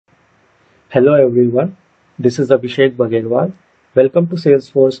Hello everyone, this is Abhishek Bagelwal. Welcome to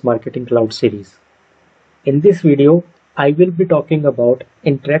Salesforce Marketing Cloud series. In this video, I will be talking about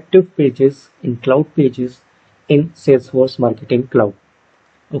interactive pages in Cloud Pages in Salesforce Marketing Cloud.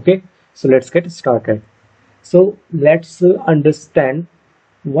 Okay, so let's get started. So let's understand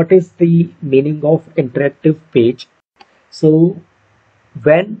what is the meaning of interactive page. So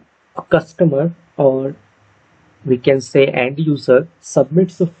when a customer, or we can say end user,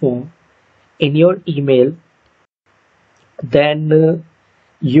 submits a form in your email, then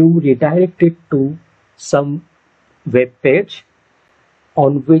you redirect it to some web page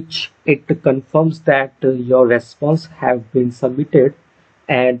on which it confirms that your response have been submitted,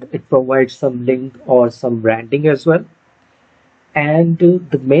 and it provides some link or some branding as well. And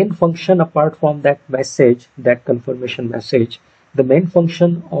the main function, apart from that message, that confirmation message, the main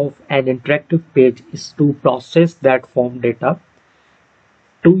function of an interactive page is to process that form data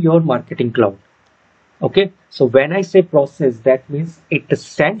to your marketing cloud. Okay, so when I say process, that means it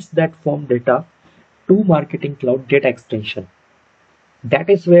sends that form data to Marketing Cloud data extension.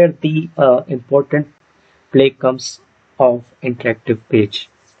 That is where the important play comes of interactive page.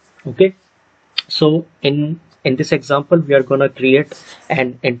 Okay, so in this example, we are gonna create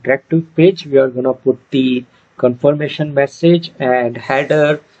an interactive page. We are gonna put the confirmation message and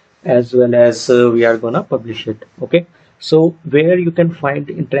header, as well as we are gonna publish it. Okay, so where you can find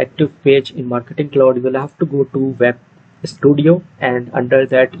interactive page in Marketing Cloud, you will have to go to Web Studio, and under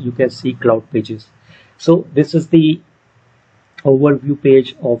that you can see Cloud Pages. So this is the overview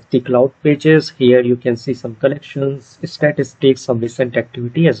page of the Cloud Pages. Here you can see some collections, statistics, some recent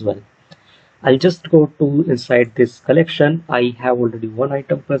activity as well. I'll just go to inside this collection. I have already one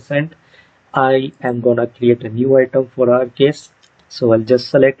item present. I am gonna create a new item for our case. So I'll just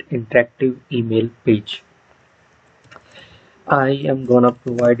select interactive email page. I am gonna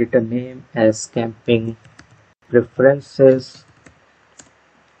provide it a name as camping preferences.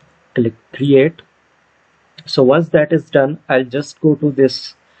 Click create. So once that is done, I'll just go to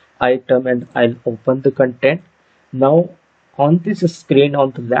this item and I'll open the content. Now on this screen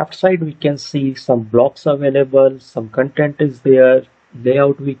on the left side, we can see some blocks available, some content is there,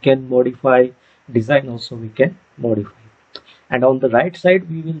 layout we can modify, design also we can modify. And on the right side,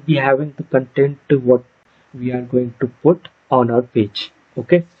 we will be having the content to what we are going to put on our page.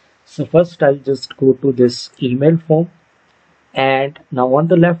 Okay, so first I'll just go to this email form, and now on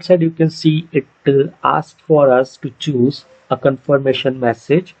the left side you can see it asks for us to choose a confirmation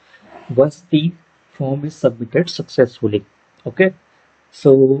message once the form is submitted successfully. Okay,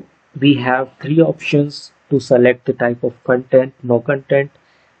 so we have three options to select the type of content: no content,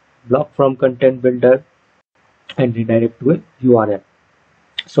 block from content builder, and redirect to a URL.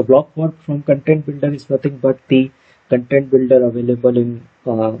 So block from content builder is nothing but the content builder available in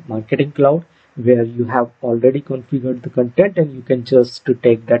Marketing Cloud, where you have already configured the content and you can just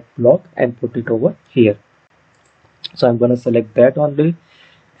take that block and put it over here. So I'm going to select that only,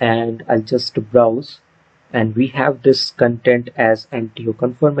 and I'll just browse, and we have this content as NTO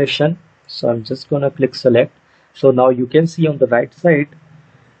confirmation. So I'm just going to click select. So now you can see on the right side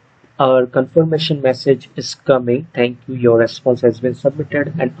our confirmation message is coming: thank you, your response has been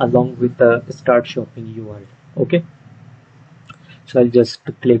submitted, and along with the start shopping URL. Okay, so I'll just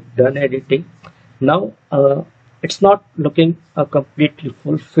click done editing. Now it's not looking a completely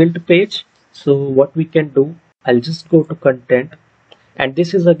fulfilled page. So what we can do, I'll just go to content, and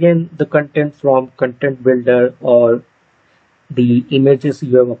this is again the content from content builder or the images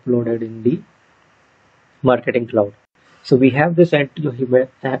you have uploaded in the Marketing Cloud. So we have this NTO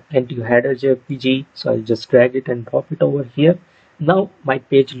header JPG. So I'll just drag it and drop it over here. Now my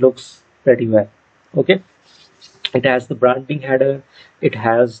page looks pretty well. Okay, it has the branding header, it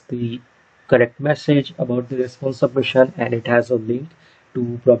has the correct message about the response submission, and it has a link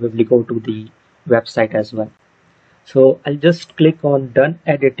to probably go to the website as well. So I'll just click on done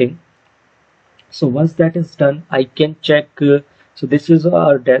editing. So once that is done, I can check. So this is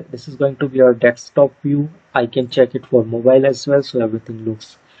going to be our desktop view. I can check it for mobile as well. So everything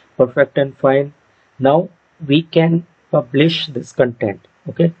looks perfect and fine. Now we can publish this content.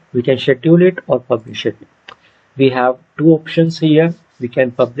 Okay, we can schedule it or publish it. We have two options here. We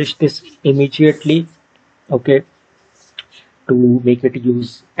can publish this immediately, okay, to make it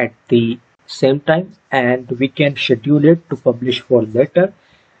use at the same time, and we can schedule it to publish for later,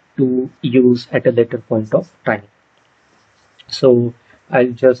 to use at a later point of time. So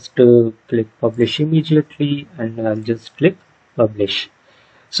I'll just click publish immediately, and I'll just click publish.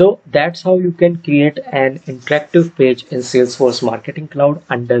 So that's how you can create an interactive page in Salesforce Marketing Cloud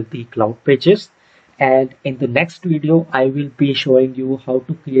under the Cloud Pages. And in the next video, I will be showing you how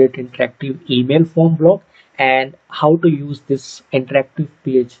to create interactive email form block and how to use this interactive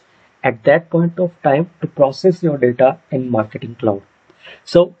page at that point of time to process your data in Marketing Cloud.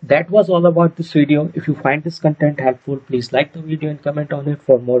 So that was all about this video. If you find this content helpful, please like the video and comment on it.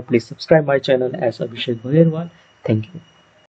 For more, please subscribe my channel as Abhishek Bhagerwal. Thank you.